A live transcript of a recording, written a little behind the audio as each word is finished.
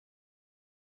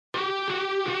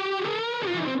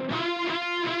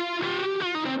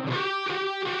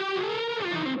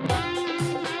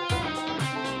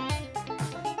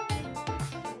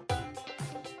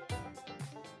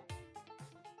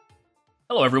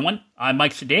Hello, everyone. I'm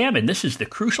Mike Sadam, and this is the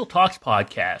Crucial Talks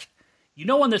podcast. You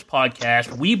know, on this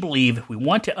podcast, we believe if we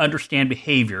want to understand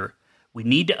behavior, we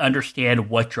need to understand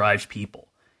what drives people.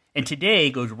 And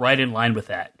today goes right in line with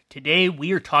that. Today,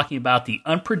 we are talking about the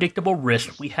unpredictable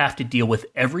risks we have to deal with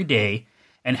every day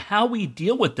and how we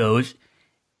deal with those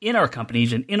in our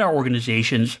companies and in our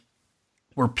organizations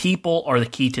where people are the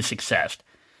key to success.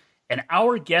 And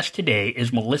our guest today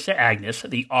is Melissa Agnes,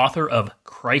 the author of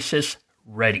Crisis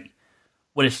Ready.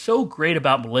 What is so great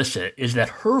about Melissa is that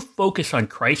her focus on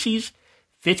crises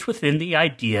fits within the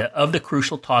idea of the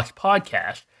Crucial Talks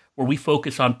podcast, where we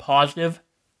focus on positive,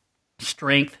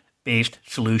 strength-based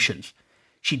solutions.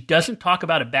 She doesn't talk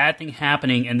about a bad thing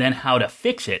happening and then how to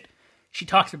fix it. She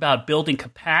talks about building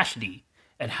capacity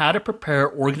and how to prepare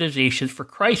organizations for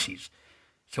crises.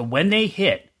 So when they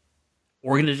hit,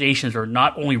 organizations are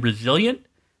not only resilient,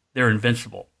 they're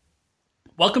invincible.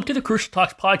 Welcome to the Crucial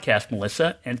Talks podcast,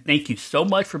 Melissa, and thank you so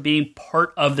much for being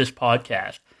part of this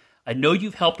podcast. I know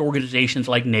you've helped organizations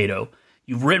like NATO,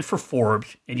 you've written for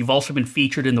Forbes, and you've also been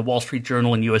featured in the Wall Street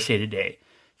Journal and USA Today.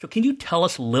 So can you tell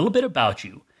us a little bit about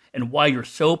you and why you're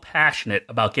so passionate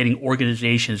about getting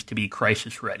organizations to be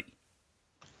crisis ready?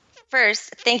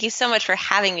 First, thank you so much for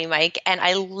having me, Mike. And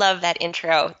I love that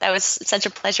intro. That was such a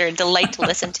pleasure, a delight to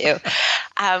listen to,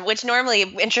 which normally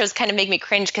intros kind of make me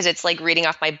cringe because it's like reading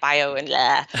off my bio and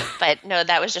blah. But no,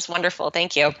 that was just wonderful.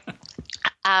 Thank you.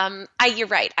 You're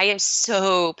right. I am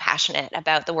so passionate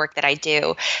about the work that I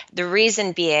do. The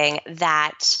reason being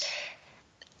that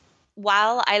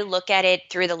while I look at it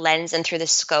through the lens and through the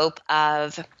scope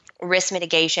of risk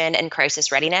mitigation and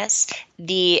crisis readiness,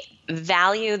 the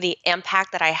value, the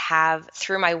impact that I have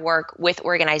through my work with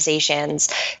organizations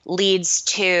leads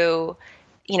to,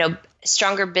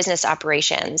 stronger business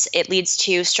operations. It leads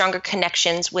to stronger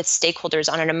connections with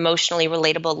stakeholders on an emotionally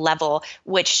relatable level,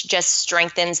 which just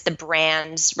strengthens the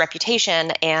brand's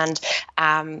reputation and,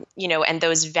 and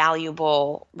those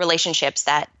valuable relationships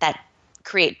that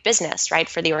create business, right,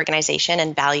 for the organization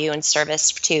and value and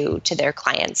service to their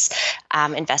clients,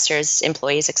 investors,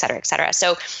 employees, et cetera, et cetera.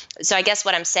 So I guess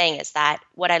what I'm saying is that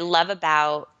what I love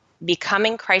about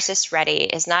becoming crisis ready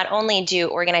is not only do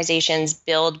organizations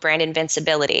build brand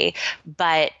invincibility,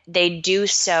 but they do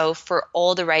so for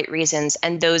all the right reasons.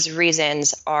 And those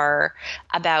reasons are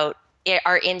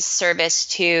in service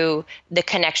to the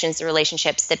connections, the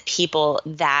relationships, the people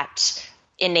that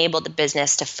enable the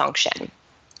business to function.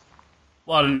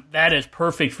 Well, that is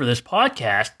perfect for this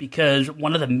podcast because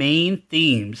one of the main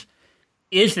themes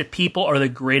is that people are the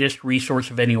greatest resource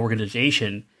of any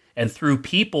organization. And through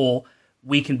people,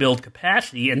 we can build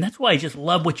capacity. And that's why I just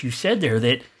love what you said there,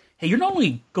 that, hey, you're not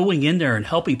only going in there and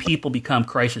helping people become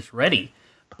crisis ready,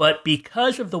 but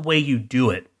because of the way you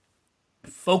do it,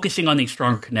 focusing on these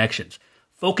stronger connections,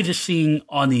 focusing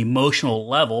on the emotional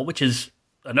level, which is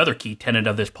another key tenet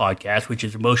of this podcast, which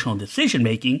is emotional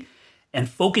decision-making, and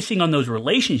focusing on those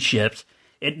relationships,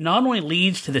 it not only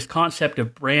leads to this concept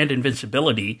of brand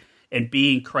invincibility and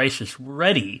being crisis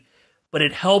ready, but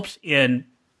it helps in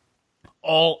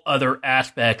all other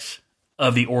aspects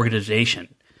of the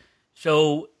organization.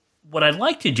 So what I'd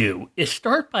like to do is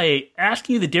start by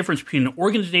asking you the difference between an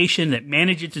organization that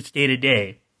manages its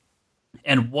day-to-day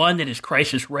and one that is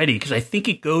crisis ready, because I think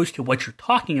it goes to what you're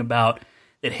talking about,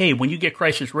 that, hey, when you get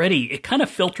crisis ready, it kind of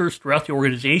filters throughout the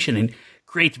organization and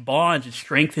creates bonds, it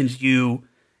strengthens you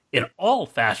in all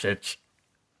facets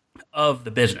of the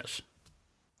business.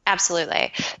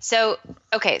 Absolutely. So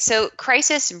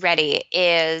crisis ready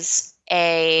is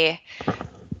a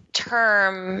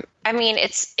term. I mean,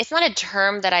 it's not a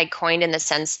term that I coined in the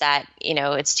sense that,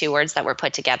 it's two words that were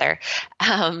put together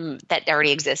that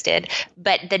already existed.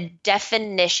 But the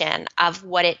definition of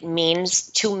what it means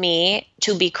to me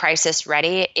to be crisis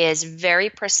ready is very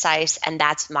precise, and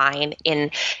that's mine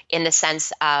in the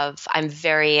sense of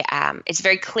it's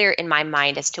very clear in my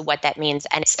mind as to what that means.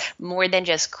 And it's more than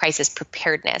just crisis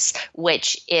preparedness,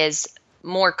 which is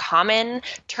more common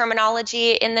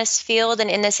terminology in this field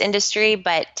and in this industry,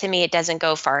 but to me, it doesn't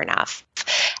go far enough.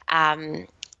 And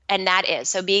that is,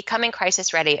 so becoming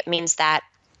crisis ready, it means that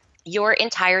your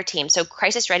entire team, so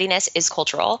crisis readiness is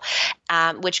cultural,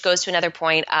 which goes to another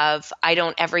point of, I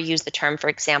don't ever use the term, for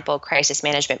example, crisis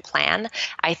management plan.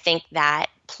 I think that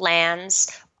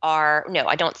plans are, no,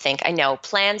 I don't think, I know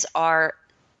plans are,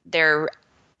 they're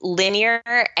linear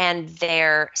and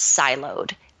they're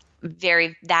siloed.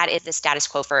 that is the status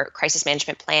quo for crisis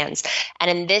management plans. And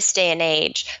in this day and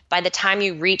age, by the time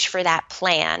you reach for that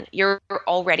plan, you're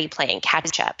already playing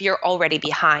catch up. You're already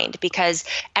behind because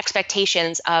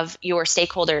expectations of your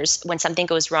stakeholders when something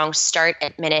goes wrong start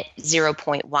at minute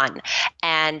 0.1.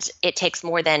 And it takes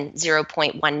more than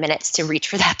 0.1 minutes to reach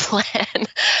for that plan.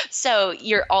 So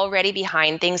you're already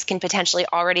behind. Things can potentially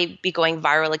already be going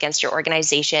viral against your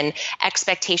organization.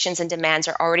 Expectations and demands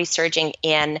are already surging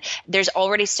in. There's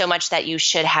already so much that you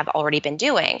should have already been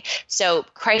doing. So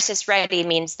crisis ready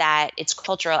means that it's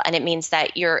cultural, and it means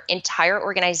that your entire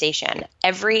organization,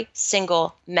 every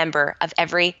single member of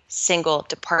every single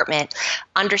department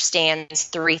understands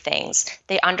three things.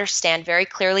 They understand very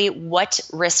clearly what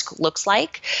risk looks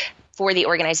like for the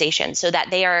organization so that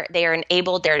they are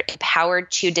enabled, they're empowered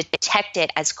to detect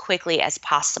it as quickly as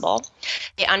possible.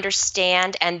 They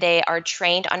understand and they are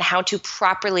trained on how to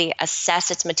properly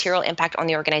assess its material impact on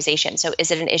the organization. So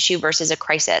is it an issue versus a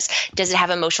crisis? Does it have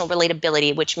emotional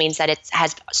relatability, which means that it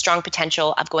has strong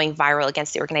potential of going viral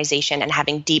against the organization and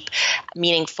having deep,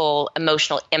 meaningful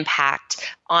emotional impact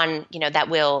on, that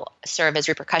will serve as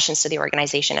repercussions to the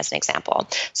organization, as an example.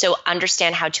 So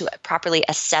understand how to properly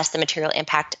assess the material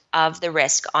impact of the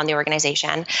risk on the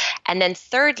organization. And then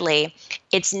thirdly,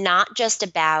 it's not just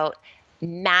about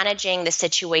managing the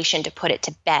situation to put it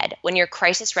to bed. When you're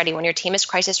crisis ready, when your team is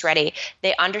crisis ready,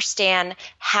 they understand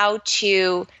how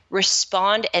to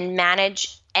respond and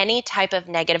manage any type of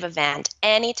negative event,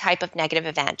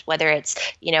 whether it's,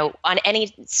 on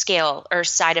any scale or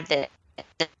side of the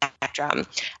spectrum,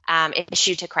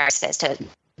 issue to crisis to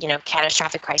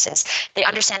catastrophic crisis. They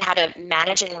understand how to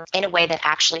manage it in a way that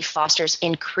actually fosters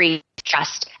increased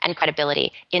trust and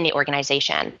credibility in the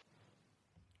organization.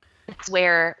 That's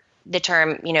where the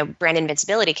term, brand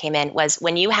invincibility came in, was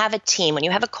when you have a team, when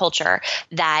you have a culture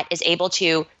that is able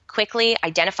to quickly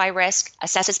identify risk,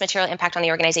 assess its material impact on the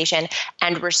organization,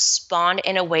 and respond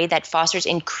in a way that fosters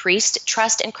increased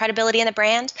trust and credibility in the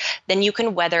brand, then you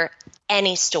can weather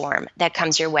any storm that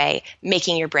comes your way,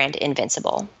 making your brand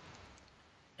invincible.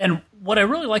 And what I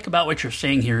really like about what you're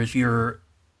saying here is you're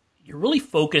really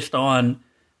focused on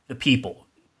the people.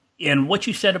 And what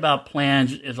you said about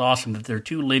plans is awesome, that they're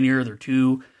too linear, they're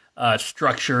too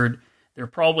structured, they're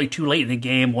probably too late in the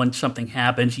game when something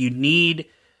happens. You need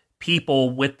people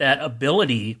with that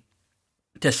ability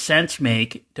to sense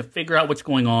make, to figure out what's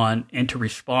going on, and to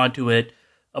respond to it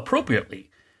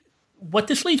appropriately. What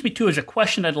this leads me to is a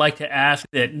question I'd like to ask,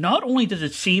 that not only does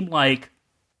it seem like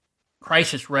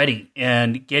crisis ready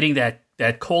and getting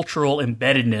that cultural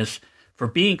embeddedness for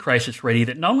being crisis ready,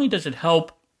 that not only does it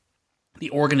help the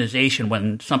organization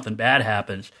when something bad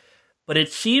happens, but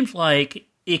it seems like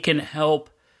it can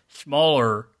help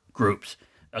smaller groups,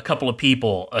 a couple of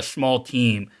people, a small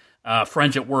team,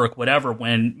 friends at work, whatever,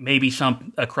 when maybe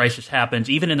a crisis happens,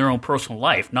 even in their own personal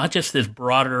life, not just this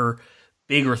broader,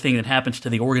 bigger thing that happens to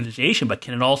the organization, but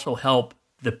can it also help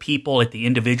the people at the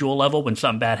individual level when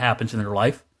something bad happens in their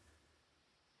life?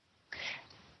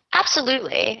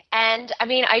 Absolutely. And I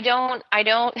mean, I don't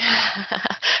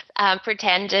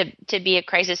pretend to be a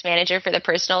crisis manager for the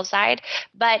personal side,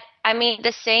 but I mean,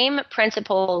 the same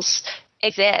principles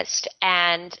exist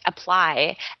and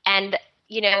apply. And,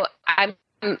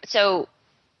 so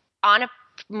on a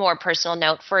more personal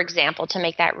note, for example, to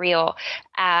make that real,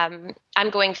 I'm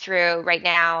going through right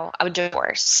now a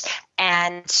divorce,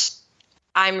 and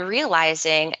I'm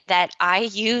realizing that I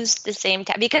use the same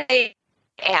because I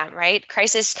am, right?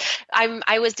 Crisis.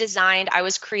 I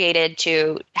was created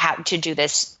to do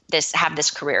have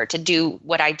this career, to do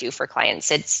what I do for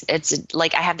clients. It's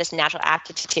like I have this natural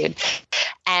aptitude,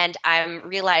 and I'm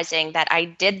realizing that I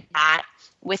did that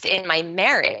within my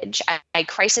marriage. I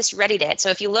crisis readied it. So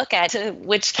if you look at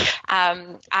which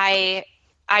I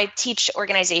teach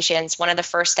organizations, one of the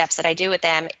first steps that I do with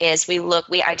them is we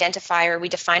identify or we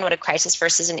define what a crisis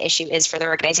versus an issue is for their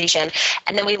organization.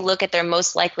 And then we look at their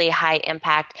most likely high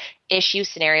impact issue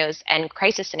scenarios and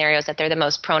crisis scenarios that they're the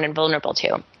most prone and vulnerable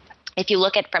to. If you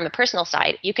look at from a personal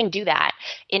side, you can do that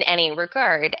in any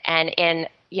regard. And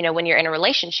when you're in a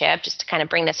relationship, just to kind of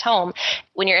bring this home,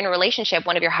 when you're in a relationship,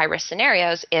 one of your high risk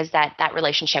scenarios is that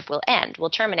relationship will end, will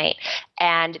terminate.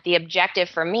 And the objective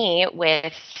for me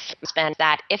with husband,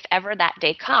 that if ever that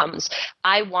day comes,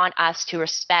 I want us to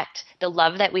respect the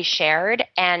love that we shared,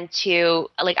 and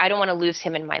I don't want to lose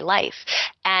him in my life.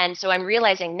 And so I'm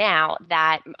realizing now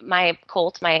that my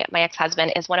Colt, my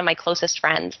ex-husband, is one of my closest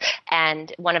friends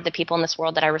and one of the people in this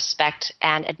world that I respect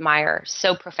and admire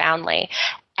so profoundly.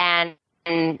 And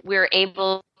we're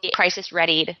able to crisis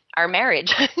readied our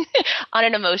marriage on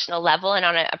an emotional level and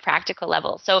on a practical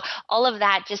level. So all of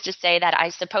that just to say that I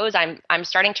suppose I'm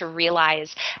starting to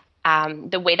realize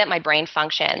the way that my brain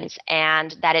functions,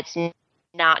 and that it's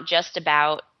not just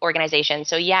about organization.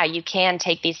 So yeah, you can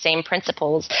take these same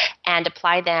principles and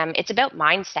apply them. It's about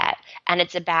mindset, and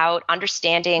it's about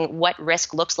understanding what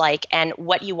risk looks like and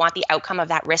what you want the outcome of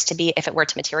that risk to be if it were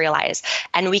to materialize.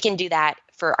 And we can do that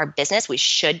for our business. We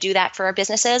should do that for our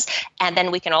businesses. And then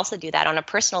we can also do that on a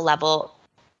personal level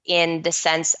in the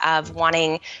sense of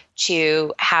wanting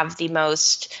to have the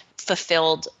most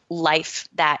fulfilled life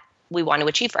that we want to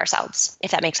achieve for ourselves,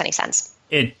 if that makes any sense.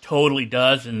 It totally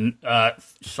does. And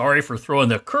sorry for throwing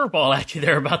the curveball at you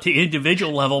there about the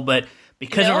individual level, but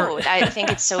because I think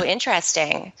it's so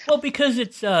interesting. Well, because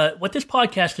it's what this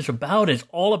podcast is about is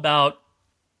all about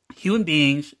human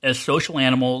beings as social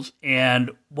animals.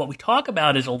 And what we talk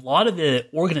about is a lot of the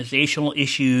organizational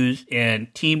issues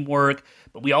and teamwork,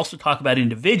 but we also talk about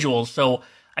individuals. So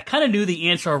I kind of knew the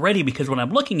answer already, because when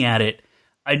I'm looking at it,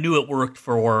 I knew it worked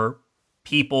for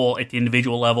people at the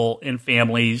individual level and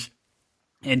families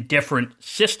and different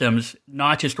systems,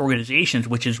 not just organizations,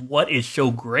 which is what is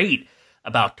so great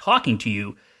about talking to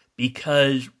you,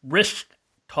 because risk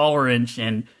tolerance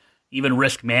and even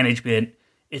risk management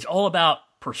is all about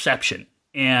perception.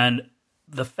 And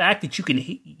the fact that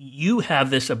you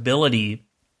have this ability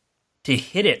to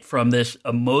hit it from this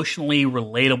emotionally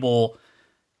relatable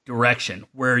direction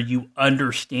where you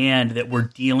understand that we're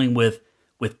dealing with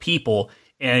people,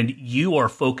 and you are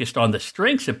focused on the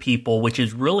strengths of people, which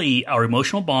is really our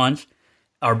emotional bonds,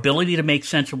 our ability to make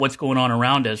sense of what's going on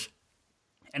around us,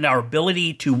 and our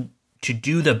ability to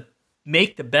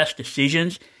make the best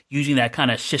decisions using that kind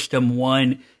of system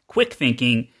one quick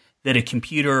thinking that a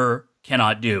computer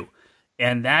cannot do.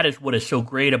 And that is what is so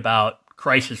great about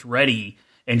Crisis Ready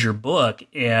and your book,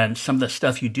 and some of the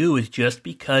stuff you do is just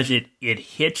because it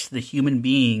hits the human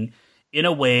being in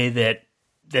a way that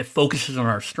focuses on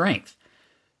our strengths.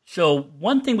 So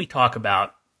one thing we talk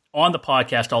about on the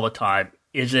podcast all the time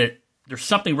is that there's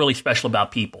something really special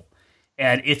about people.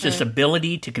 And it's this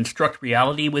ability to construct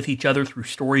reality with each other through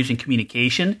stories and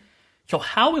communication. So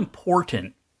how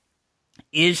important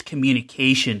is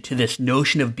communication to this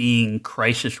notion of being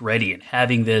crisis ready and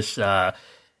having this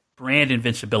brand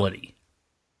invincibility?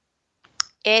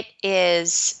 It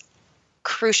is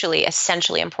crucially,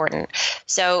 essentially important.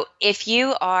 So if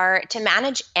you are to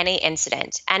manage any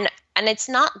incident, and it's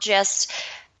not just,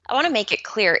 I want to make it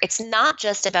clear, it's not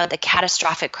just about the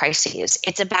catastrophic crises.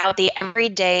 It's about the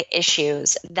everyday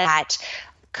issues that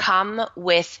come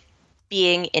with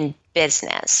being in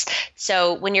business.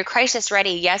 So when you're crisis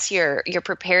ready, yes, you're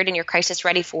prepared and you're crisis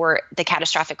ready for the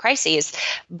catastrophic crises,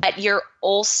 but you're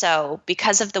also,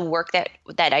 because of the work that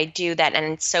I do,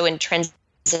 and it's so intrinsic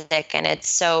and it's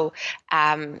so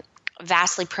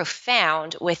vastly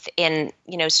profound within,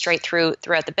 straight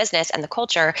throughout the business and the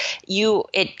culture,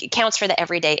 it counts for the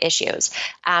everyday issues.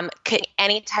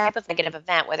 Any type of negative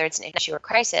event, whether it's an issue or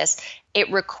crisis, it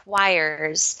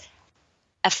requires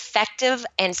effective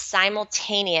and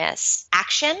simultaneous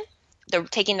action,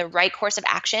 taking the right course of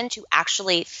action to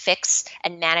actually fix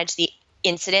and manage the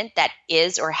incident that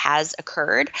is or has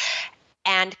occurred,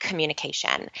 and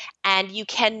communication. And you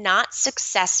cannot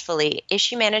successfully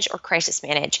issue manage or crisis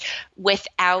manage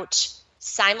without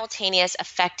simultaneous,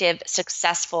 effective,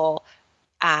 successful,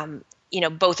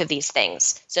 both of these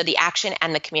things. So the action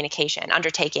and the communication,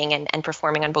 undertaking and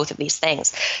performing on both of these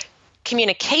things.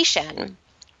 Communication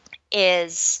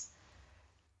is,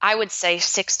 I would say,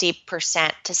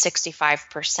 60% to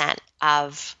 65%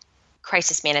 of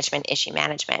crisis management, issue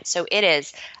management. So it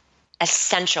is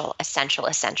essential.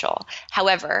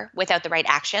 However, without the right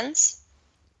actions,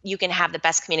 you can have the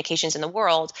best communications in the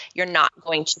world. You're not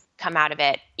going to come out of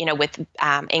it, with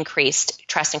increased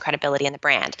trust and credibility in the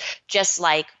brand. Just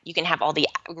like you can have all the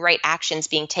right actions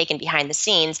being taken behind the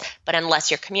scenes, but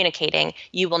unless you're communicating,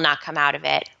 you will not come out of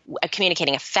it,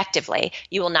 communicating effectively,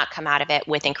 you will not come out of it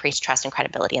with increased trust and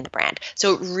credibility in the brand.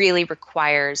 So it really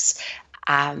requires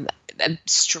a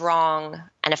strong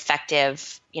and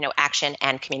effective, action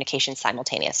and communication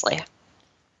simultaneously.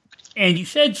 And you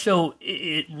said, so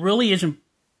it really is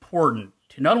important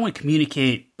to not only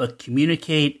communicate, but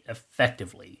communicate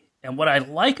effectively. And what I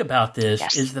like about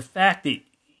this is the fact that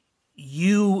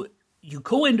you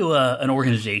go into an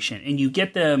organization and you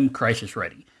get them crisis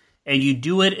ready, and you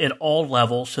do it at all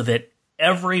levels so that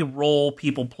every role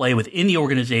people play within the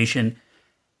organization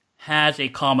has a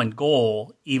common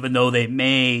goal, even though they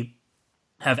may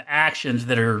have actions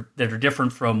that are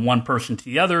different from one person to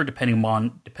the other, depending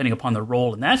upon the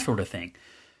role and that sort of thing.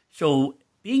 So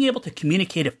being able to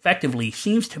communicate effectively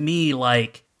seems to me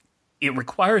like it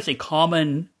requires a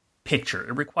common picture.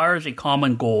 It requires a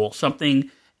common goal, something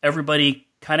everybody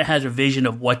kind of has a vision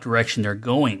of what direction they're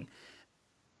going.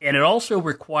 And it also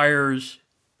requires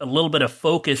a little bit of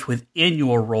focus within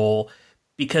your role,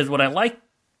 because what I like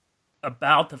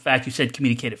about the fact you said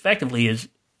communicate effectively is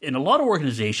in a lot of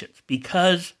organizations,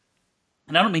 because,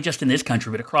 and I don't mean just in this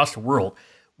country, but across the world,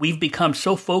 we've become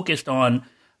so focused on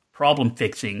problem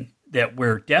fixing that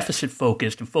we're deficit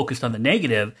focused and focused on the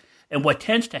negative. And what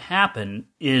tends to happen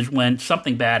is when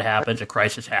something bad happens, a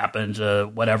crisis happens,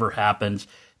 whatever happens,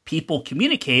 people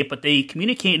communicate, but they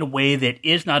communicate in a way that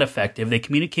is not effective. They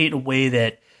communicate in a way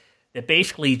that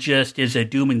basically just is a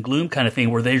doom and gloom kind of thing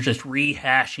where they're just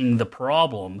rehashing the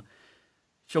problem.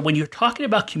 So when you're talking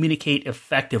about communicate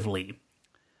effectively,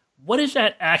 what does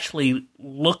that actually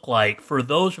look like for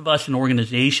those of us in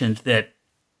organizations that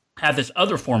have this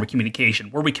other form of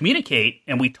communication where we communicate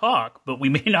and we talk, but we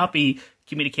may not be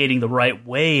communicating the right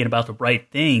way and about the right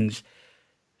things?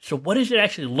 So what does it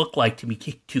actually look like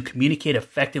to communicate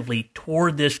effectively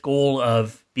toward this goal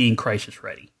of being crisis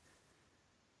ready?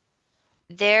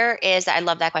 I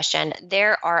love that question.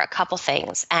 There are a couple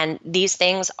things, and these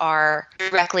things are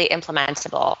directly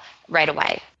implementable right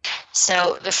away.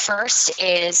 So the first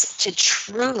is to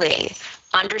truly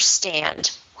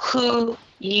understand who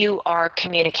you are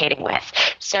communicating with.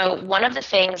 So one of the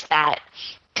things that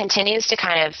continues to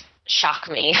kind of shock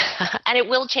me, and it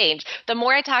will change. The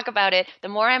more I talk about it, the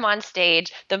more I'm on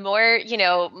stage, the more,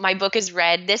 my book is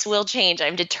read, this will change.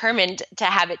 I'm determined to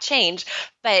have it change.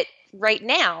 But right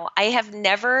now, I have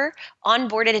never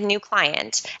onboarded a new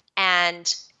client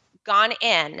and gone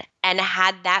in and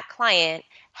had that client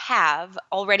have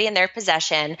already in their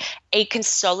possession a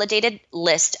consolidated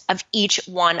list of each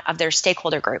one of their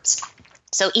stakeholder groups.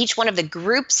 So each one of the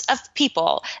groups of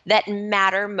people that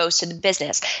matter most to the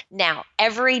business. Now,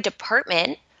 every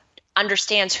department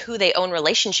understands who they own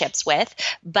relationships with,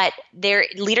 but their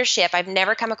leadership, I've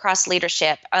never come across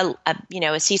leadership,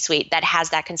 a C-suite that has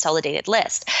that consolidated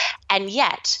list. And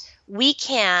yet we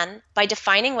can, by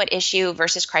defining what issue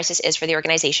versus crisis is for the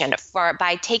organization,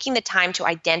 by taking the time to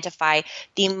identify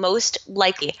the most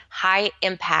likely high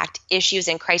impact issues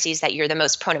and crises that you're the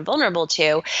most prone and vulnerable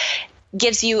to,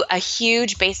 gives you a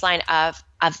huge baseline of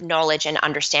knowledge and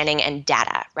understanding and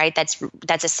data, right?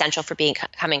 That's essential for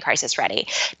becoming crisis ready.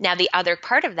 Now, the other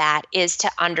part of that is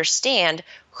to understand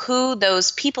who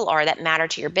those people are that matter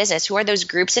to your business. Who are those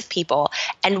groups of people,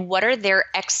 and what are their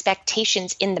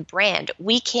expectations in the brand?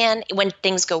 We can, when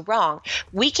things go wrong,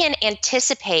 we can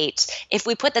anticipate, if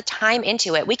we put the time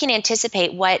into it, we can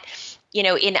anticipate what,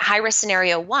 in high risk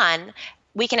scenario 1,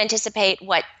 we can anticipate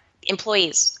what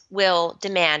employees will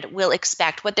demand, will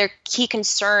expect, what their key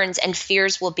concerns and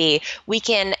fears will be. We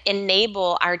can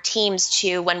enable our teams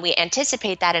to, when we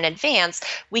anticipate that in advance,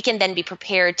 we can then be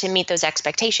prepared to meet those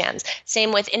expectations.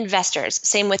 Same with investors,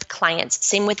 same with clients,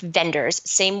 same with vendors,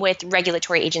 same with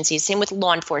regulatory agencies, same with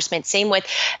law enforcement, same with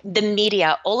the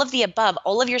media, all of the above,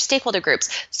 all of your stakeholder groups.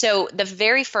 So the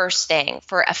very first thing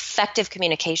for effective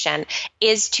communication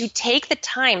is to take the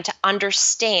time to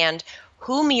understand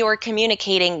whom you're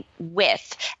communicating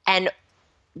with and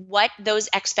what those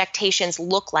expectations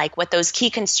look like, what those key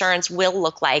concerns will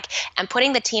look like, and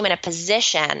putting the team in a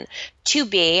position to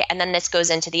be, and then this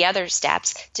goes into the other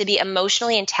steps, to be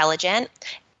emotionally intelligent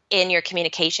in your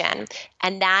communication.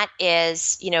 And that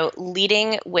is,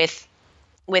 leading with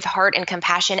heart and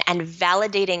compassion and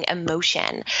validating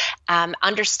emotion,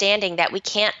 understanding that we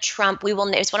can't trump,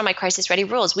 it's one of my crisis ready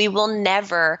rules. We will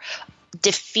never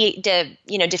defeat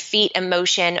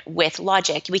emotion with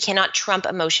logic. We cannot trump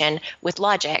emotion with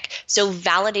logic. So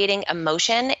validating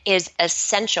emotion is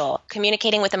essential.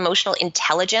 Communicating with emotional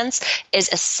intelligence is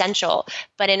essential.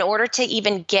 But in order to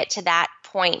even get to that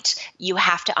point, you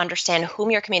have to understand whom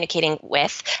you're communicating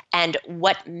with and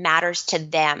what matters to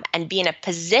them, and be in a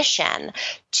position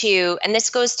to, and this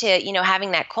goes to,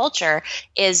 having that culture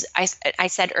is, I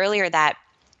said earlier that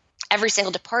every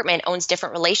single department owns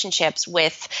different relationships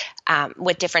with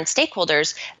different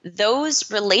stakeholders. Those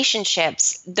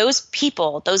relationships, those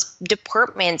people, those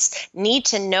departments need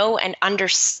to know and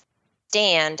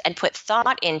understand and put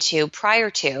thought into prior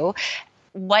to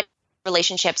what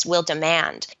relationships will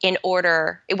demand in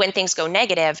order, when things go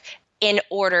negative, in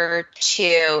order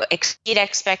to exceed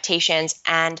expectations.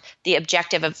 And the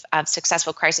objective of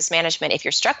successful crisis management, if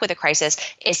you're struck with a crisis,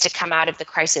 is to come out of the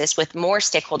crisis with more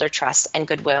stakeholder trust and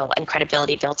goodwill and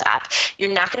credibility built up.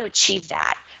 You're not going to achieve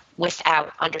that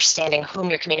without understanding whom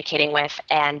you're communicating with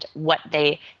and what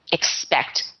they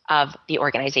expect of the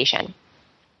organization.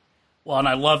 Well, and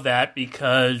I love that,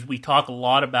 because we talk a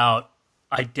lot about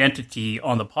identity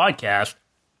on the podcast.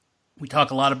 We talk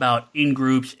a lot about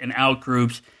in-groups and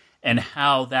out-groups, and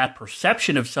how that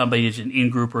perception of somebody as an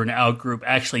in-group or an out-group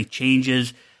actually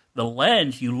changes the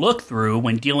lens you look through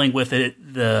when dealing with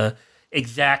the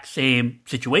exact same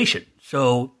situation.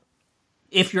 So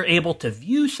if you're able to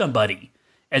view somebody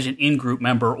as an in-group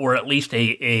member, or at least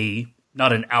a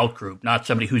not an out-group, not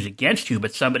somebody who's against you,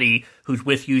 but somebody who's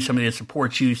with you, somebody that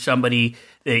supports you, somebody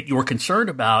that you're concerned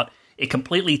about, it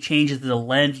completely changes the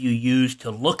lens you use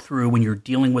to look through when you're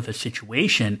dealing with a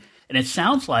situation. And it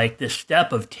sounds like this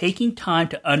step of taking time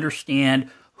to understand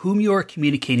whom you're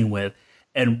communicating with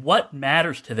and what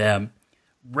matters to them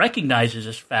recognizes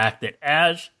this fact that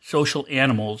as social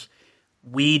animals,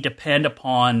 we depend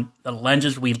upon the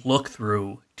lenses we look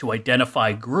through to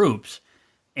identify groups,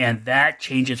 and that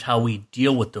changes how we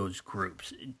deal with those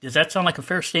groups. Does that sound like a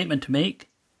fair statement to make?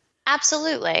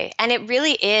 Absolutely. And it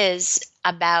really is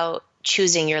about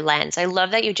choosing your lens. I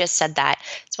love that you just said that.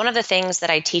 It's one of the things that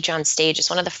I teach on stage. It's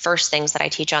one of the first things that I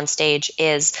teach on stage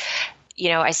is,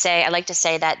 I like to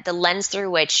say that the lens through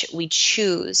which we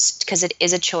choose, because it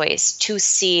is a choice, to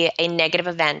see a negative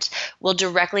event will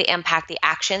directly impact the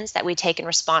actions that we take in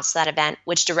response to that event,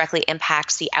 which directly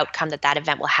impacts the outcome that that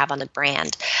event will have on the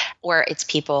brand or its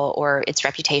people or its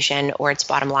reputation or its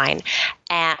bottom line,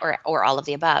 or all of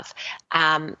the above.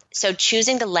 So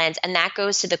choosing the lens, and that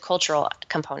goes to the cultural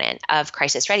component of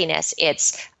crisis readiness.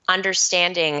 It's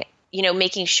understanding,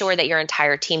 making sure that your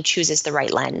entire team chooses the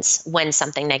right lens when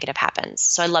something negative happens.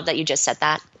 So I love that you just said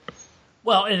that.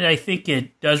 Well, and I think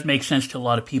it does make sense to a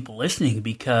lot of people listening,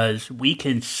 because we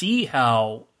can see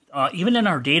how, even in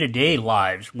our day-to-day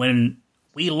lives, when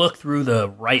we look through the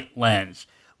right lens,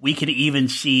 we can even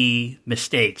see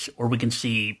mistakes, or we can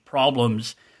see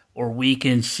problems, or we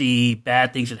can see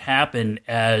bad things that happen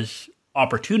as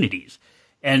opportunities.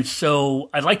 And so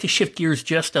I'd like to shift gears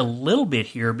just a little bit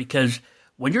here, because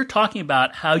when you're talking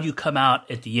about how you come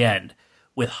out at the end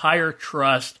with higher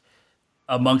trust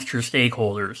amongst your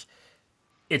stakeholders,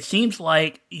 it seems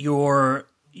like you're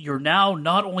now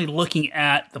not only looking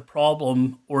at the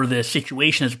problem or the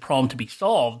situation as a problem to be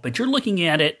solved, but you're looking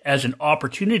at it as an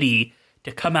opportunity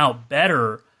to come out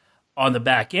better on the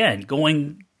back end,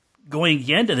 going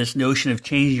into this notion of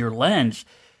changing your lens.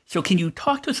 So can you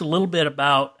talk to us a little bit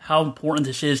about how important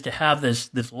this is to have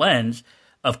this lens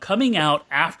of coming out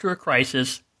after a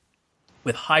crisis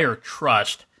with higher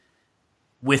trust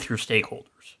with your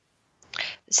stakeholders?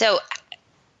 So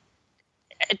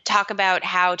talk about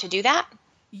how to do that?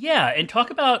 Yeah, and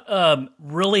talk about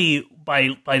really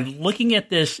by looking at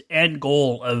this end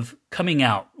goal of coming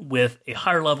out with a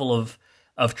higher level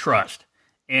of trust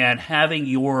and having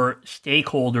your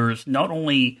stakeholders not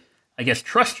only, I guess,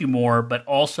 trust you more, but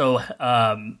also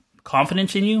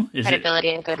confidence in you. Credibility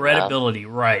and goodwill. Credibility,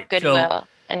 right. Goodwill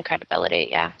and credibility,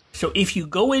 yeah. So if you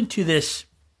go into this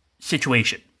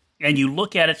situation and you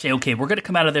look at it, say, okay, we're going to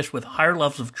come out of this with higher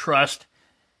levels of trust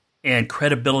and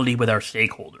credibility with our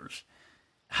stakeholders,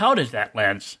 how does that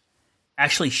lens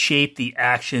actually shape the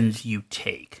actions you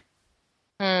take?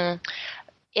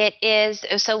 It is,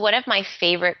 so one of my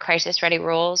favorite crisis ready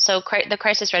rules, so the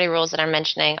crisis ready rules that I'm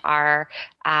mentioning are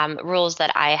rules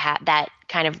that I have that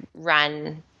kind of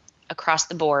run across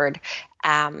the board,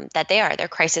 they're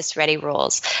crisis ready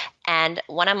rules. And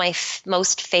one of my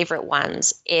most favorite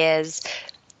ones is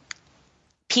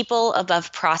people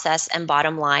above process and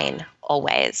bottom line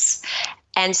always.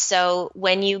 And so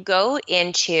when you go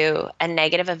into a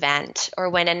negative event, or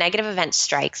when a negative event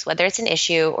strikes, whether it's an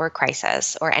issue or a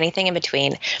crisis or anything in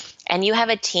between, and you have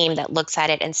a team that looks at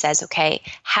it and says, okay,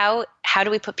 how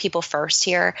do we put people first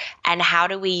here? And how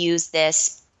do we use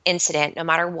this incident, no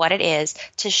matter what it is,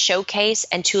 to showcase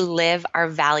and to live our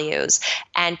values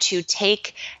and to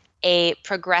take a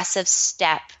progressive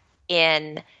step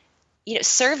in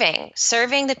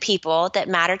serving the people that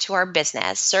matter to our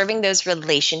business, serving those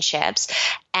relationships,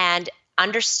 and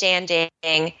understanding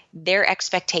their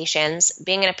expectations,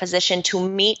 being in a position to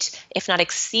meet, if not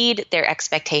exceed, their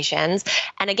expectations.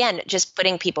 And again, just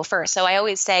putting people first. So I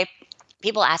always say,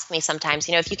 people ask me sometimes,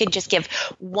 if you could just give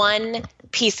one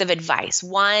piece of advice,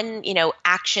 one,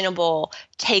 actionable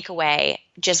takeaway,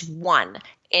 just one,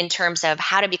 in terms of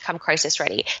how to become crisis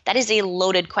ready. That is a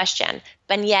loaded question,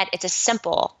 but yet it's a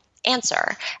simple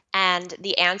answer. And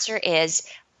the answer is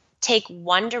take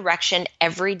one direction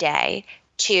every day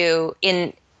to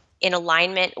in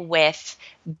alignment with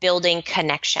building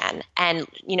connection and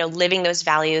living those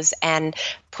values and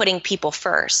putting people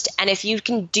first. And if you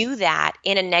can do that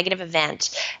in a negative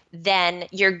event, then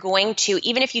you're going to,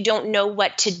 even if you don't know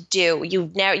what to do,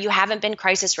 you haven't been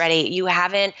crisis ready, you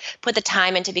haven't put the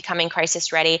time into becoming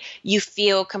crisis ready, you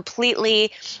feel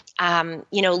completely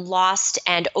lost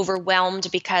and overwhelmed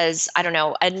because, I don't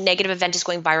know, a negative event is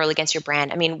going viral against your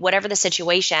brand. I mean, whatever the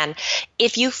situation,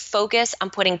 if you focus on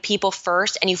putting people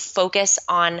first and you focus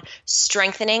on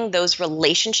strengthening those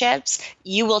relationships,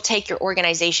 you will take your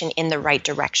organization in the right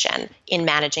direction in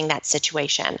managing that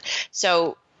situation.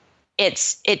 So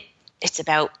it's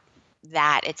about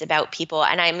that. It's about people.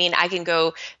 And I mean, I can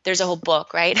go, there's a whole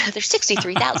book, right? There's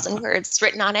 63,000 words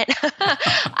written on it.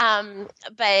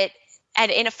 And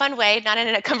in a fun way, not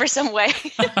in a cumbersome way,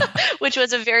 which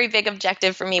was a very big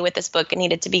objective for me with this book. It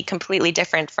needed to be completely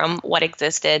different from what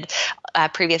existed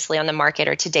previously on the market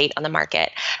or to date on the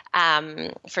market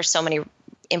for so many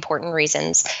important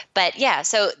reasons. But yeah,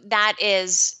 so that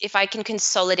is, if I can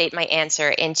consolidate my answer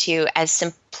into as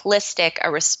simplistic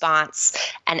a response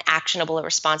and actionable a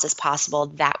response as possible,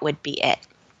 that would be it.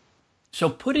 So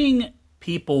putting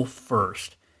people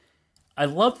first, I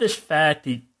love this fact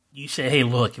that you say, hey,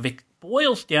 look, if it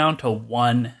boils down to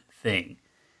one thing,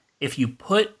 if you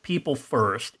put people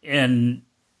first, and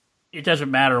it doesn't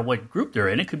matter what group they're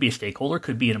in, it could be a stakeholder,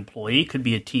 could be an employee, could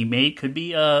be a teammate, could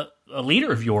be a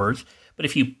leader of yours, but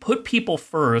if you put people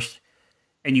first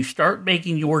and you start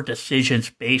making your decisions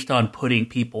based on putting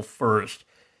people first,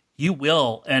 you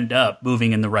will end up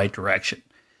moving in the right direction.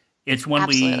 It's when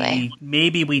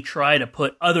we try to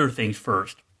put other things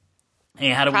first. Hey,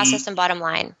 how do process and bottom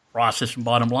line? Process and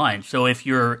bottom line. So if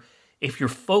you're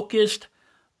focused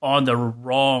on the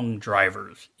wrong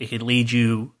drivers, it could lead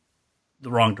you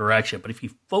the wrong direction. But if you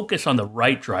focus on the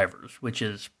right drivers, which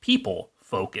is people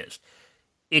focused,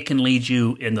 it can lead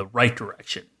you in the right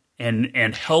direction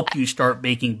and help you start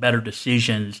making better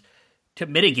decisions to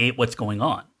mitigate what's going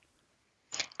on.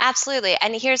 Absolutely.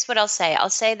 And here's what I'll say. I'll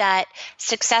say that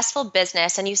successful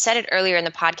business, and you said it earlier in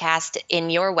the podcast in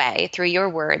your way, through your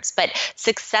words, but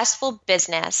successful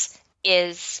business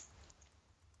is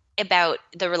about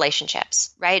the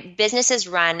relationships, right? Business is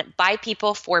run by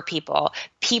people for people.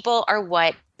 People are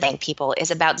what people is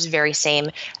about these very same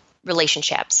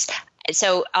relationships.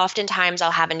 So oftentimes I'll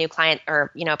have a new client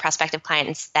or, a prospective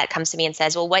client that comes to me and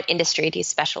says, well, what industry do you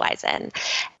specialize in?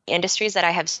 Industries that I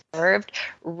have served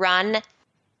run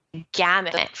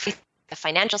gamut from the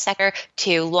financial sector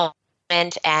to law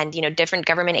and different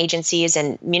government agencies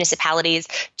and municipalities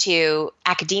to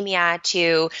academia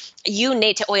to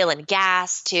to oil and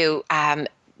gas to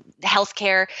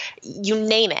healthcare, you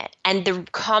name it. And the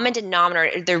common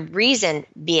denominator, the reason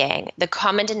being, the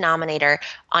common denominator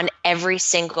on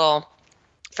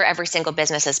for every single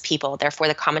business is people. Therefore,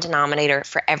 the common denominator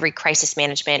for every crisis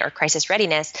management or crisis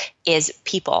readiness is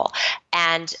people.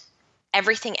 And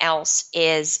everything else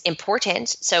is important.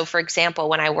 So, for example,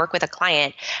 when I work with a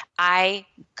client, I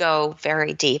go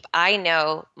very deep. I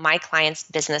know my clients'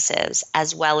 businesses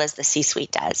as well as the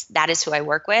C-suite does. That is who I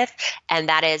work with. And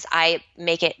that is, I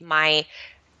make it my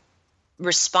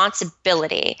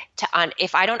responsibility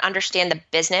if I don't understand the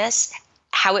business,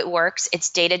 how it works, its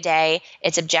day-to-day,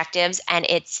 its objectives, and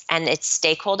its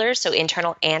stakeholders, so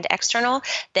internal and external,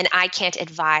 then I can't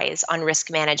advise on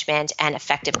risk management and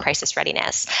effective crisis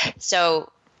readiness. So,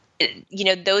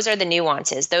 those are the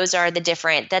nuances. Those are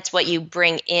that's what you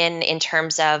bring in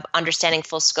terms of understanding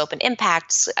full scope and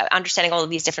impacts, understanding all of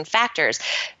these different factors,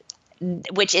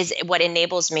 which is what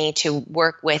enables me to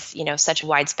work with, such a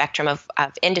wide spectrum of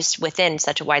industry within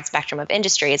such a wide spectrum of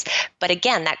industries. But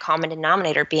again, that common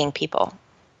denominator being people.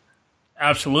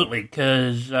 Absolutely,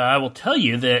 because I will tell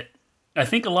you that I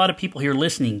think a lot of people here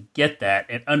listening get that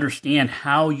and understand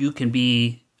how you can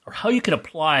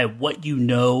apply what you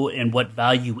know and what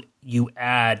value you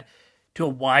add to a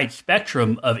wide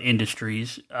spectrum of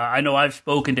industries. I know I've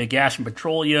spoken to gas and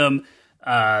petroleum,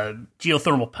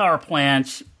 geothermal power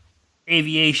plants,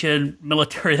 aviation,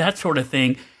 military, that sort of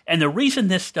thing. And the reason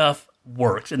this stuff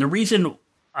works, and the reason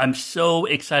I'm so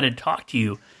excited to talk to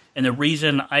you, and the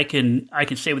reason I can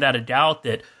say without a doubt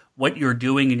that what you're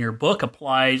doing in your book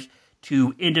applies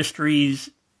to industries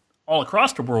all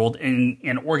across the world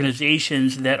and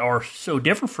organizations that are so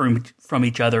different from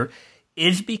each other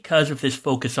is because of this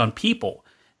focus on people.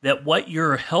 That what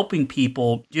you're helping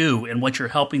people do and what you're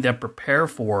helping them prepare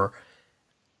for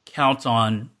counts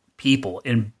on people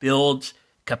and builds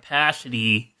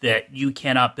capacity that you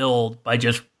cannot build by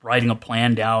just writing a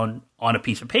plan down on a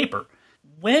piece of paper.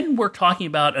 When we're talking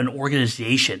about an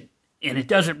organization, and it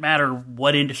doesn't matter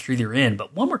what industry they're in,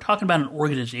 but when we're talking about an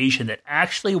organization that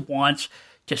actually wants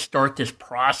to start this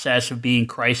process of being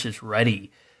crisis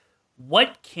ready,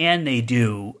 what can they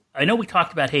do? I know we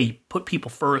talked about, hey, put people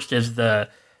first as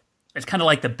kind of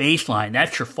like the baseline.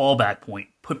 That's your fallback point.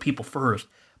 Put people first.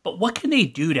 But what can they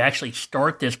do to actually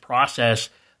start this process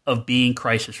of being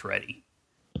crisis ready?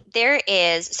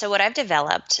 So what I've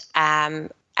developed,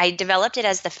 I developed it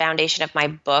as the foundation of my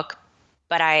book,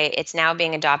 but it's now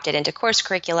being adopted into course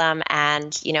curriculum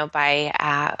and,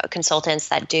 by consultants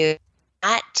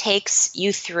that takes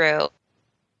you through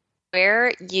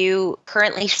where you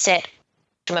currently sit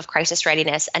of crisis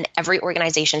readiness, and every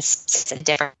organization sits at a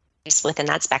different place within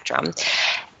that spectrum.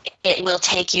 It will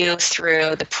take you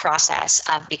through the process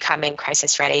of becoming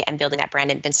crisis ready and building that brand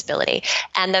invincibility.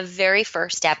 And the very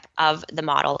first step of the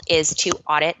model is to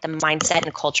audit the mindset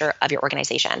and culture of your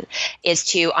organization, is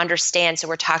to understand. So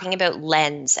we're talking about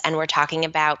lens, and we're talking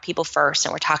about people first,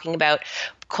 and we're talking about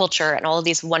culture and all of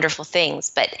these wonderful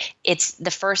things. But it's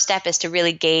the first step is to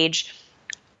really gauge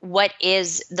what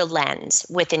is the lens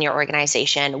within your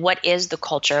organization? What is the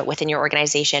culture within your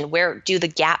organization? Where do the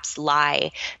gaps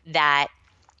lie?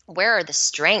 Where are the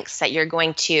strengths that you're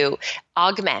going to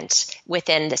augment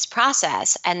within this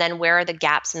process? And then where are the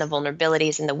gaps and the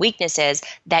vulnerabilities and the weaknesses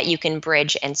that you can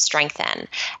bridge and strengthen?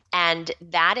 And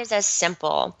that is as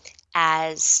simple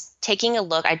as taking a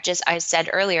look. I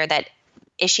said earlier that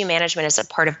issue management is a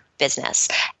part of business.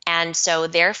 And so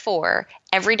therefore,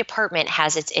 every department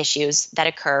has its issues that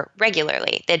occur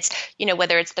regularly. It's,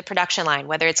 whether it's the production line,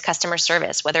 whether it's customer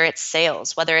service, whether it's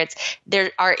sales,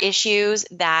 there are issues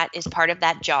that is part of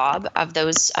that job of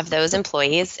those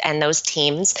employees and those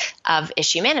teams of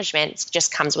issue management. It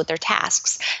just comes with their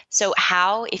tasks. So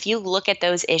if you look at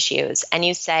those issues and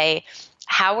you say,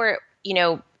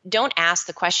 don't ask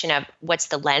the question of what's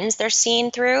the lens they're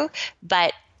seeing through,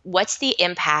 but what's the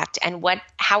impact and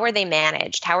how are they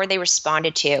managed? How are they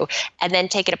responded to? And then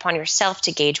take it upon yourself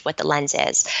to gauge what the lens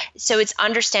is. So it's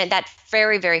understand that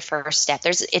very, very first step.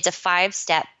 It's a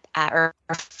 5-step or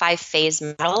 5-phase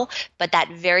model, but that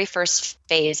very first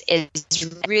phase is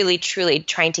really, truly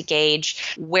trying to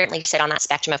gauge where you sit on that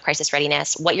spectrum of crisis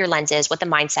readiness, what your lens is, what the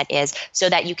mindset is, so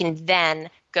that you can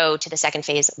then go to the second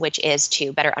phase, which is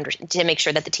to to make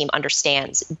sure that the team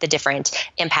understands the different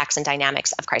impacts and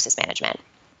dynamics of crisis management.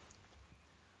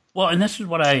 Well, and this is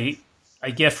what I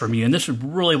get from you, and this is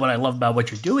really what I love about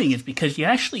what you're doing, is because you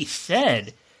actually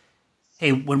said,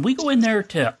 hey, when we go in there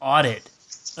to audit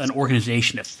an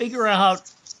organization, to figure out,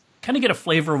 kind of get a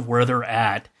flavor of where they're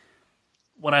at,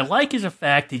 what I like is the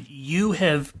fact that you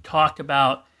have talked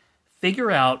about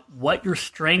figure out what your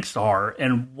strengths are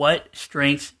and what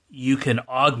strengths you can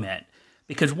augment.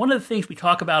 Because one of the things we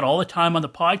talk about all the time on the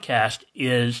podcast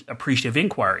is appreciative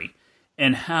inquiry,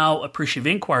 and how appreciative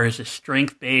inquiry is a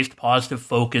strength-based,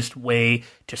 positive-focused way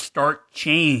to start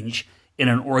change in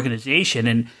an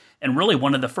organization. And really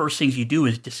one of the first things you do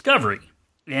is discovery.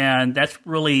 And that's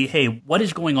really, hey, what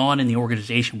is going on in the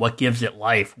organization? What gives it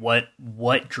life? What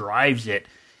drives it?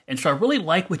 And so I really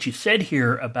like what you said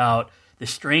here about the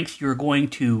strengths you're going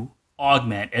to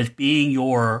augment as being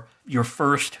your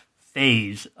first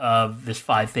phase of this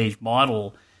 5-phase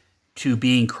model to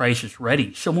being crisis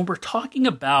ready. So when we're talking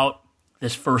about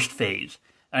this first phase,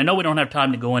 I know we don't have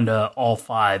time to go into all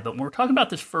 5, but when we're talking about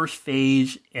this first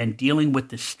phase and dealing with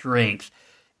the strengths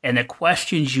and the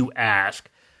questions you ask,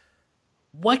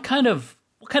 what kind of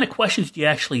questions do you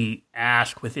actually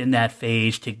ask within that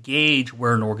phase to gauge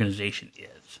where an organization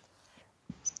is?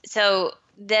 So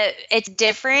it's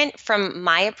different from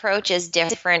my approach is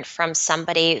different from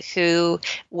somebody who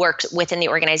works within the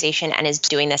organization and is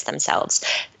doing this themselves,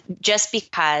 just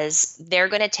because they're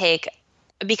going to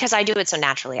because I do it so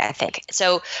naturally, I think.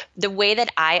 So the way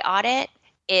that I audit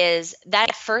is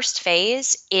that first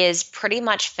phase is pretty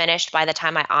much finished by the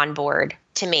time I onboard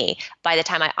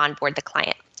the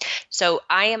client. So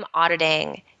I am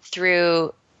auditing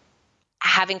through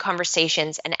having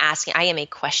conversations and asking. I am a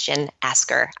question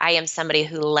asker. I am somebody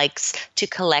who likes to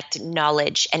collect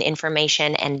knowledge and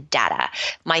information and data.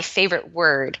 My favorite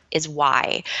word is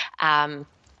why.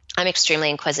 I'm extremely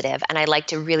inquisitive, and I like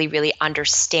to really, really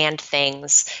understand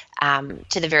things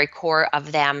to the very core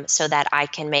of them so that I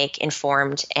can make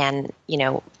informed and,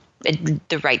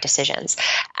 the right decisions.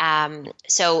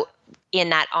 So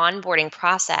in that onboarding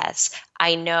process,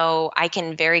 I know I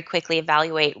can very quickly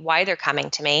evaluate why they're coming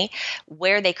to me,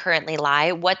 where they currently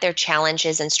lie, what their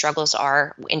challenges and struggles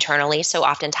are internally. So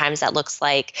oftentimes that looks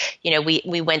like,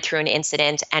 we went through an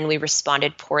incident and we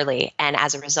responded poorly, and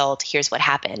as a result, here's what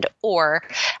happened. Or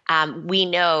we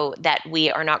know that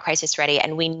we are not crisis ready,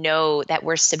 and we know that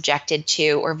we're subjected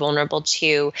to or vulnerable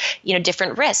to,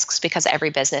 different risks, because every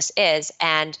business is.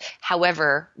 And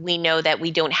however, we know that we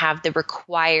don't have the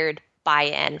required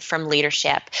buy-in from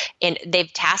leadership. And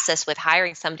they've tasked us with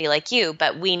hiring somebody like you,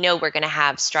 but we know we're going to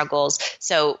have struggles.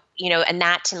 So, and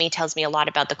that to me tells me a lot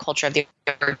about the culture of the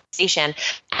organization.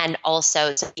 And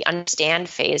also the understand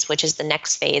phase, which is the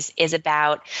next phase, is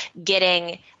about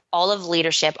getting all of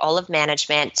leadership, all of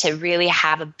management to really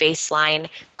have a baseline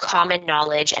common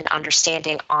knowledge and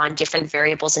understanding on different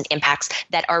variables and impacts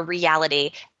that are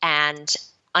reality and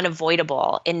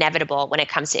unavoidable, inevitable when it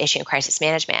comes to issue and crisis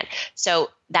management. So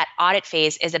that audit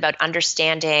phase is about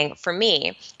understanding, for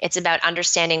me, it's about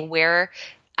understanding where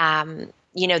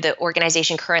the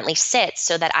organization currently sits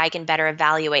so that I can better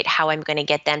evaluate how I'm going to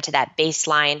get them to that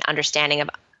baseline understanding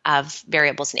of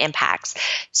variables and impacts.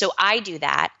 So I do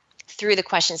that through the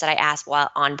questions that I ask while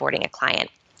onboarding a client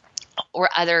or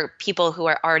other people who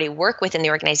are already work within the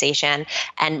organization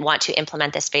and want to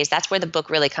implement this phase. That's where the book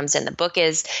really comes in. The book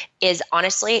is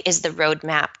honestly the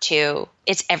roadmap to,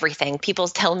 it's everything. People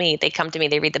tell me, they come to me,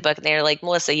 they read the book and they're like,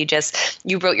 Melissa,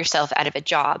 you wrote yourself out of a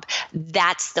job.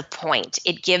 That's the point.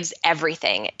 It gives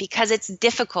everything, because it's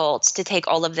difficult to take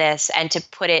all of this and to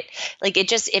put it like,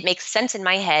 it makes sense in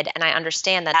my head. And I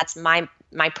understand that that's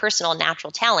my personal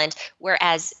natural talent.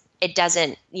 Whereas it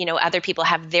doesn't, other people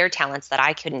have their talents that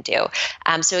I couldn't do.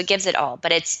 So it gives it all.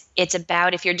 But it's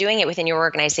about, if you're doing it within your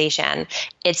organization,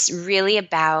 it's really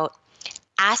about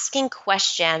asking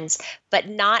questions, but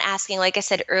not asking, like I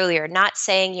said earlier, not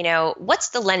saying, what's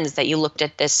the lens that you looked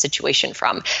at this situation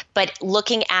from, but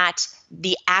looking at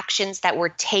the actions that were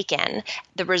taken,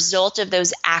 the result of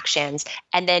those actions,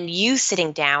 and then you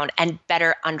sitting down and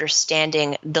better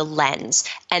understanding the lens.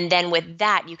 And then with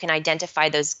that, you can identify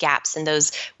those gaps and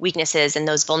those weaknesses and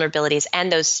those vulnerabilities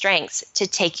and those strengths to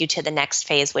take you to the next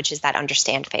phase, which is that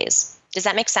understand phase. Does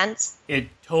that make sense? It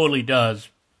totally does,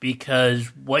 because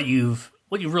what you've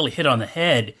really hit on the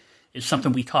head is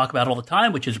something we talk about all the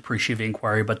time, which is appreciative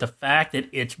inquiry, but the fact that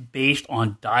it's based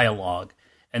on dialogue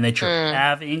and that you're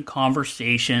having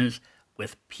conversations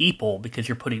with people because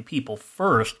you're putting people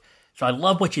first. So I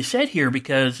love what you said here,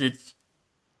 because it's,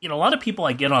 a lot of people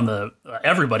I get on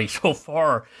everybody so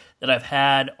far that I've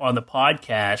had on the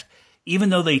podcast, even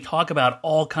though they talk about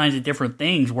all kinds of different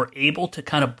things, we're able to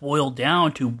kind of boil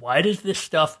down to, why does this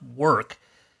stuff work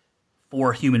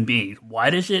for human beings? Why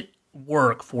does it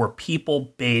work for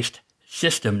people-based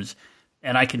systems?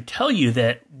 And I can tell you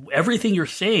that everything you're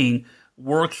saying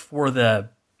works for the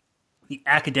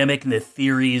academic and the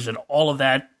theories and all of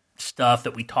that stuff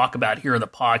that we talk about here in the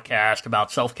podcast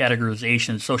about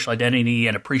self-categorization, social identity,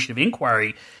 and appreciative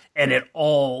inquiry, and it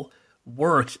all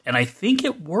works. And I think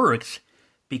it works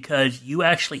because you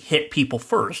actually hit people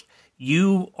first.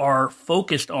 You are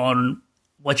focused on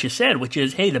what you said, which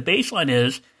is, hey, the baseline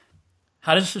is,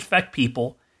 how does this affect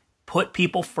people? Put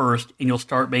people first, and you'll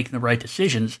start making the right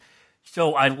decisions.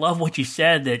 So I love what you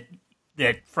said,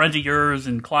 that friends of yours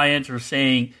and clients are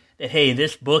saying that, hey,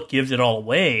 this book gives it all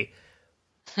away.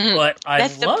 But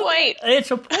That's the point. It's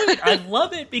a point. I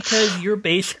love it because you're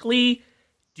basically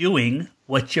doing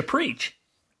what you preach.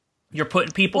 You're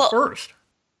putting people first.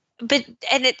 But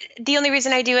the only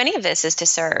reason I do any of this is to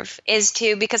serve,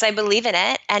 because I believe in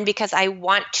it, and because I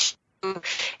want to.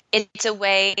 It's a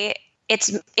way.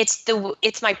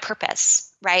 It's my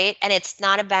purpose, right? And it's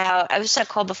not about. I was on a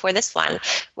call before this one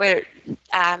where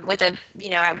I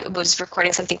was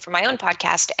recording something for my own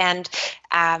podcast, and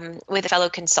with a fellow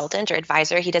consultant or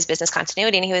advisor, he does business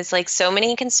continuity, and he was like, so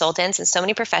many consultants and so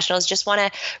many professionals just want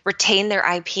to retain their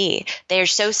IP. They're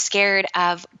so scared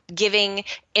of giving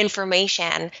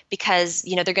information because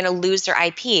they're going to lose their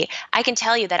IP. I can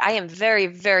tell you that I am very,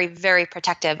 very, very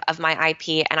protective of my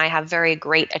IP, and I have very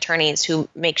great attorneys who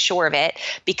make sure of it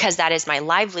because that is my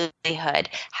livelihood.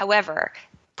 However,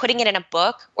 putting it in a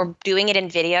book or doing it in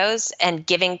videos and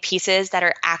giving pieces that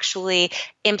are actually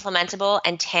implementable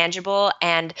and tangible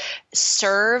and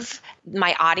serve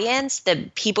my audience, the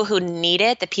people who need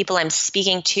it, the people I'm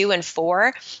speaking to and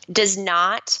for, does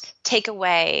not take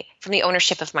away from the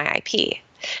ownership of my IP.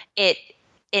 It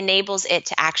enables it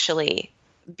to actually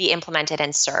be implemented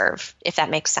and serve, if that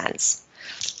makes sense.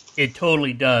 It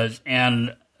totally does.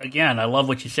 And again, I love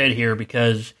what you said here,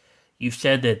 because you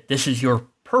said that this is your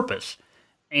purpose.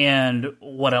 And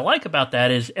what I like about that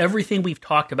is everything we've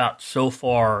talked about so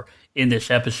far in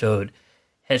this episode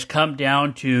has come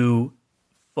down to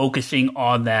focusing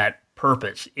on that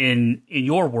purpose. In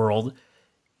your world,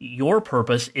 your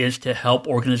purpose is to help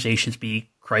organizations be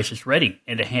crisis ready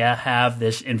and to have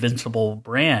this invincible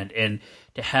brand and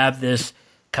to have this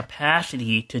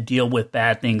capacity to deal with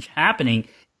bad things happening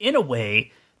in a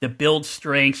way that builds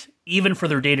strengths even for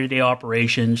their day-to-day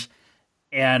operations.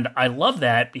 And I love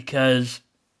that because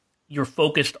you're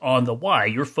focused on the why.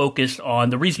 You're focused on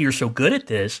the reason you're so good at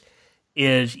this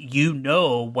is you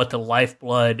know what the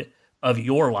lifeblood of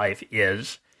your life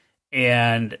is.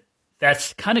 And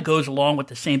that's kind of goes along with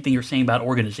the same thing you're saying about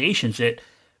organizations, that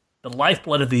the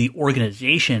lifeblood of the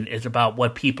organization is about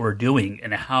what people are doing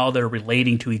and how they're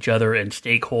relating to each other and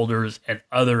stakeholders and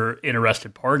other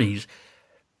interested parties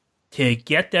to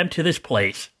get them to this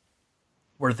place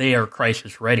where they are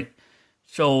crisis ready.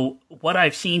 So what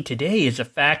I've seen today is the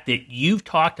fact that you've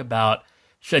talked about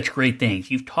such great things.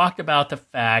 You've talked about the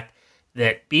fact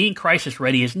that being crisis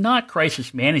ready is not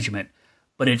crisis management,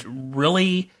 but it's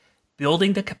really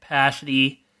building the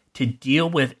capacity to deal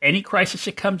with any crisis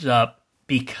that comes up,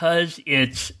 because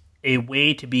it's a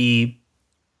way to be,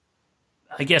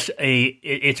 I guess,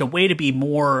 it's a way to be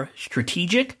more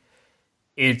strategic.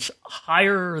 It's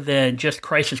higher than just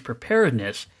crisis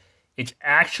preparedness. It's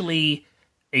actually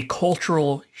a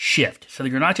cultural shift. So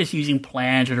you're not just using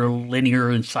plans that are linear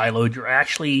and siloed. You're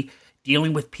actually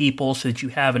dealing with people so that you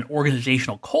have an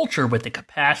organizational culture with the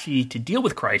capacity to deal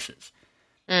with crisis.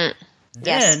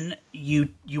 Then you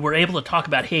were able to talk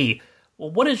about, hey, well,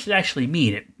 what does it actually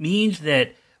mean? It means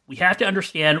that we have to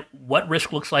understand what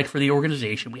risk looks like for the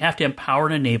organization. We have to empower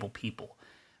and enable people.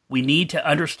 We need to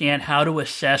understand how to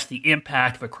assess the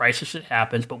impact of a crisis that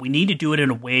happens, but we need to do it in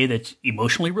a way that's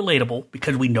emotionally relatable,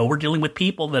 because we know we're dealing with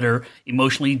people that are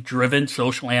emotionally driven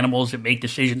social animals that make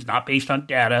decisions not based on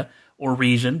data or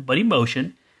reason, but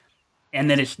emotion. And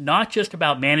then it's not just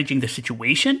about managing the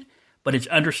situation, but it's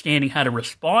understanding how to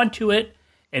respond to it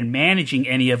and managing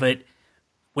any of it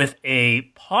with a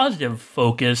positive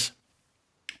focus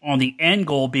on the end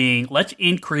goal being, let's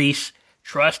increase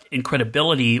trust and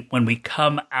credibility when we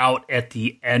come out at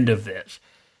the end of this.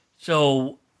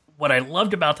 So what I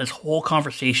loved about this whole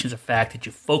conversation is the fact that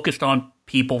you focused on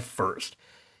people first.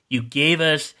 You gave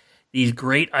us these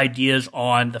great ideas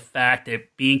on the fact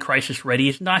that being crisis ready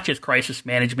is not just crisis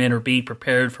management or being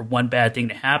prepared for one bad thing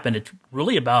to happen. It's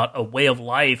really about a way of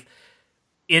life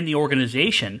in the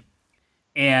organization.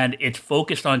 And it's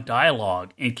focused on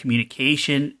dialogue and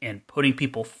communication and putting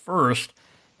people first,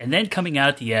 and then coming out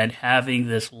at the end having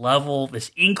this level,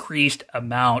 this increased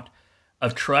amount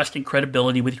of trust and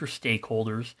credibility with your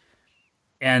stakeholders,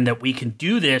 and that we can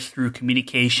do this through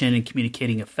communication and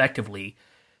communicating effectively.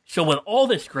 So with all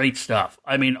this great stuff,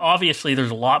 I mean, obviously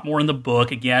there's a lot more in the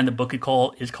book. Again, the book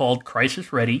is called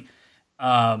Crisis Ready.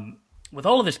 With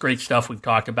all of this great stuff we've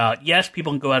talked about, yes,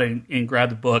 people can go out and grab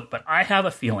the book, but I have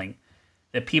a feeling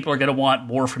that people are going to want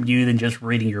more from you than just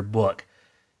reading your book.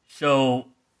 So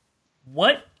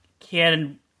what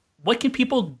can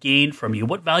people gain from you?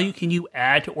 What value can you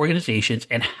add to organizations,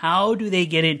 and how do they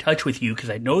get in touch with you? Because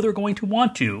I know they're going to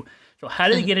want to. So how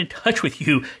do they get in touch with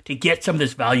you to get some of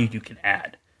this value you can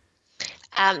add?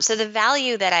 So the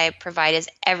value that I provide is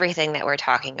everything that we're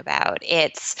talking about.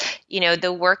 It's,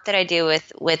 the work that I do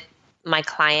with my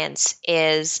clients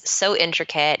is so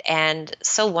intricate and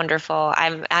so wonderful.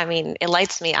 I mean, it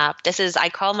lights me up. I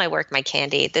call my work my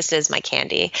candy. This is my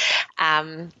candy.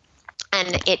 And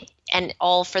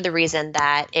all for the reason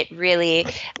that it really,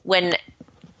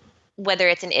 whether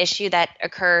it's an issue that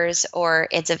occurs or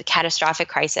it's a catastrophic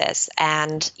crisis,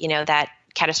 and, that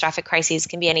catastrophic crises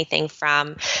can be anything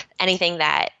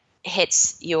that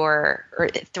hits or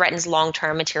threatens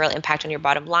long-term material impact on your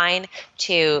bottom line,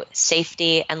 to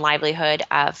safety and livelihood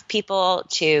of people,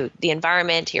 to the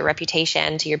environment, to your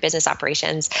reputation, to your business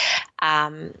operations,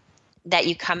 that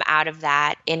you come out of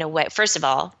that in a way, first of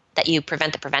all, that you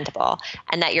prevent the preventable,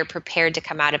 and that you're prepared to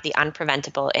come out of the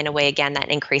unpreventable in a way, again, that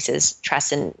increases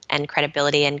trust and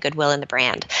credibility and goodwill in the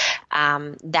brand.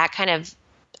 That kind of,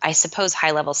 I suppose,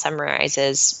 high level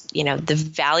summarizes, the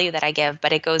value that I give,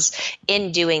 but it goes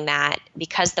in doing that,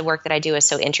 because the work that I do is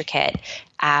so intricate.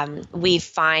 We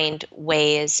find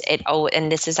ways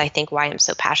and this is, I think, why I'm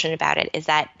so passionate about it, is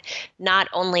that not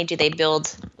only do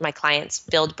my clients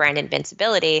build brand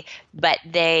invincibility, but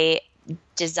they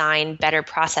design better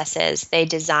processes. They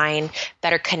design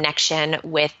better connection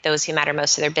with those who matter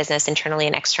most to their business, internally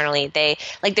and externally.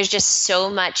 There's just so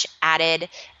much added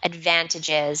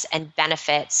advantages and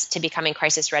benefits to becoming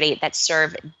crisis ready that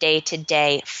serve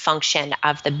day-to-day function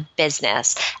of the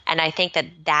business. And I think that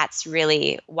that's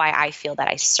really why I feel that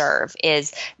I serve,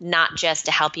 is not just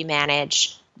to help you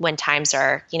manage when times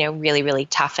are, really, really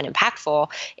tough and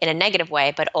impactful in a negative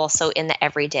way, but also in the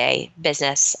everyday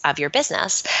business of your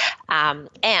business.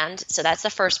 And so that's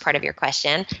the first part of your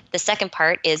question. The second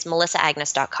part is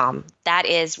melissaagnes.com. That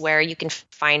is where you can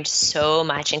find so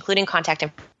much, including contact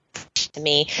information to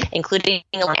me, including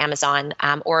on Amazon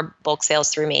or bulk sales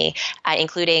through me,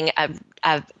 including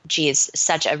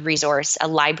such a resource, a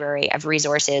library of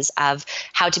resources of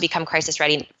how to become crisis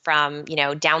ready, from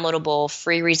downloadable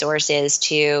free resources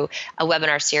to a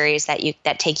webinar series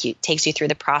that takes you through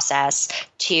the process,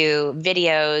 to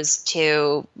videos,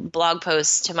 to blog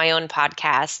posts, to my own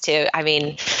podcast,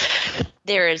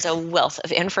 there is a wealth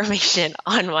of information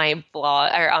on my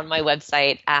blog or on my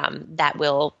website that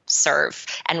will serve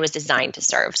and was designed to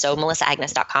serve. So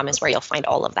melissaagnes.com is where you'll find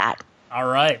all of that. All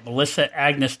right,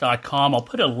 melissaagnes.com. I'll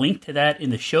put a link to that in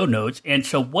the show notes. And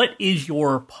so what is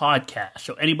your podcast?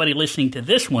 So anybody listening to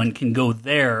this one can go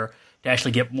there to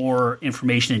actually get more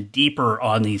information and deeper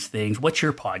on these things. What's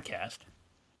your podcast?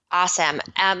 Awesome.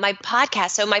 My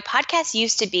podcast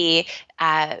used to be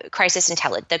the Crisis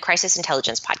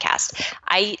Intelligence Podcast.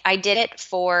 I did it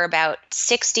for about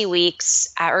 60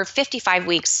 weeks or 55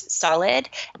 weeks solid,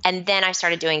 and then I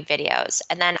started doing videos.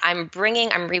 And then I'm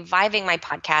reviving my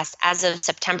podcast as of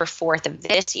September 4th of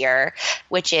this year,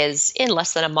 which is in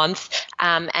less than a month.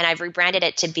 And I've rebranded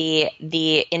it to be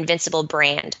the Invincible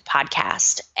Brand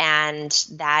Podcast. And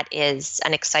that is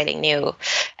an exciting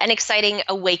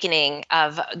awakening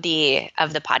of the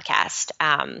podcast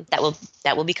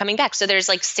that will be coming back. So there's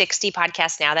like 60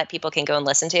 podcasts now that people can go and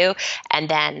listen to, and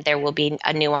then there will be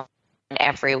a new one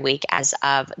every week as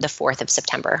of the 4th of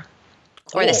September.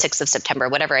 Cool. Or the 6th of September,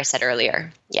 whatever I said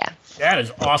earlier. Yeah. That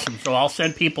is awesome. So I'll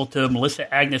send people to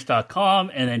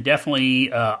melissaagnes.com, and then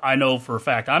definitely, I know for a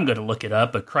fact I'm going to look it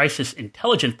up, a Crisis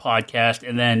Intelligence Podcast,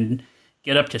 and then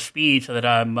get up to speed so that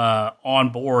I'm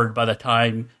on board by the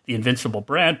time the Invincible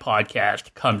Brand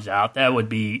Podcast comes out.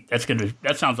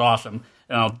 That sounds awesome.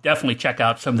 And I'll definitely check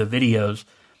out some of the videos.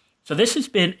 So this has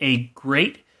been a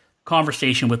great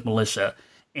conversation with Melissa.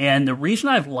 And the reason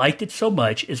I've liked it so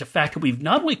much is the fact that we've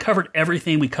not only covered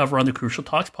everything we cover on the Crucial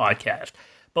Talks podcast,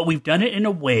 but we've done it in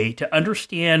a way to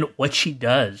understand what she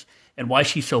does and why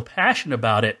she's so passionate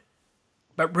about it.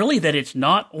 But really that it's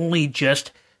not only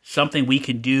just something we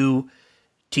can do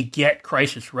to get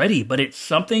crisis ready, but it's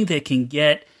something that can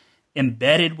get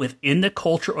embedded within the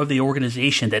culture of the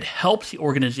organization that helps the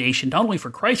organization not only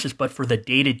for crisis, but for the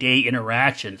day-to-day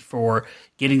interactions, for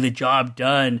getting the job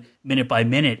done minute by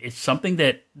minute. It's something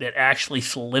that actually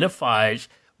solidifies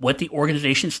what the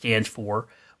organization stands for,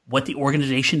 what the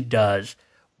organization does,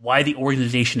 why the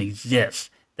organization exists.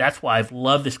 That's why I've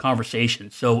loved this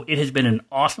conversation. So it has been an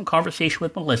awesome conversation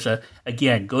with Melissa.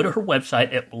 Again, go to her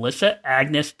website at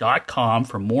melissaagnes.com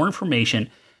for more information.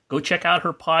 Go check out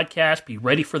her podcast. Be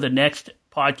ready for the next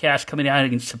podcast coming out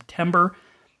in September.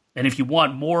 And if you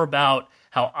want more about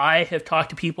how I have talked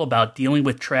to people about dealing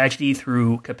with tragedy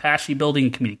through capacity building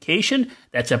and communication,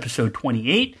 that's episode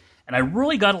 28. And I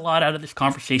really got a lot out of this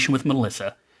conversation with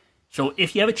Melissa. So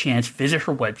if you have a chance, visit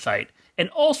her website. And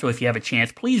also, if you have a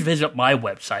chance, please visit my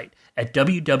website at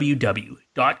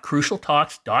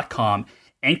www.crucialtalks.com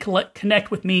and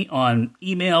connect with me on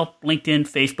email, LinkedIn,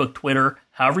 Facebook, Twitter,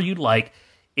 however you'd like.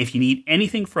 If you need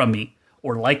anything from me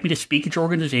or like me to speak at your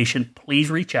organization, please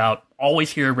reach out.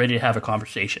 Always here, ready to have a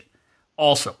conversation.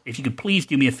 Also, if you could please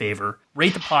do me a favor,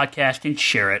 rate the podcast and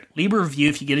share it. Leave a review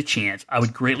if you get a chance. I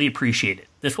would greatly appreciate it.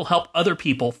 This will help other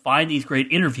people find these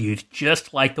great interviews,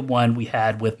 just like the one we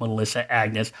had with Melissa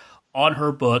Agnes on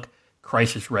her book,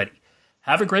 Crisis Ready.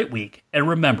 Have a great week. And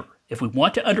remember, if we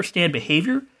want to understand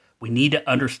behavior, we need to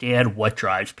understand what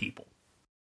drives people.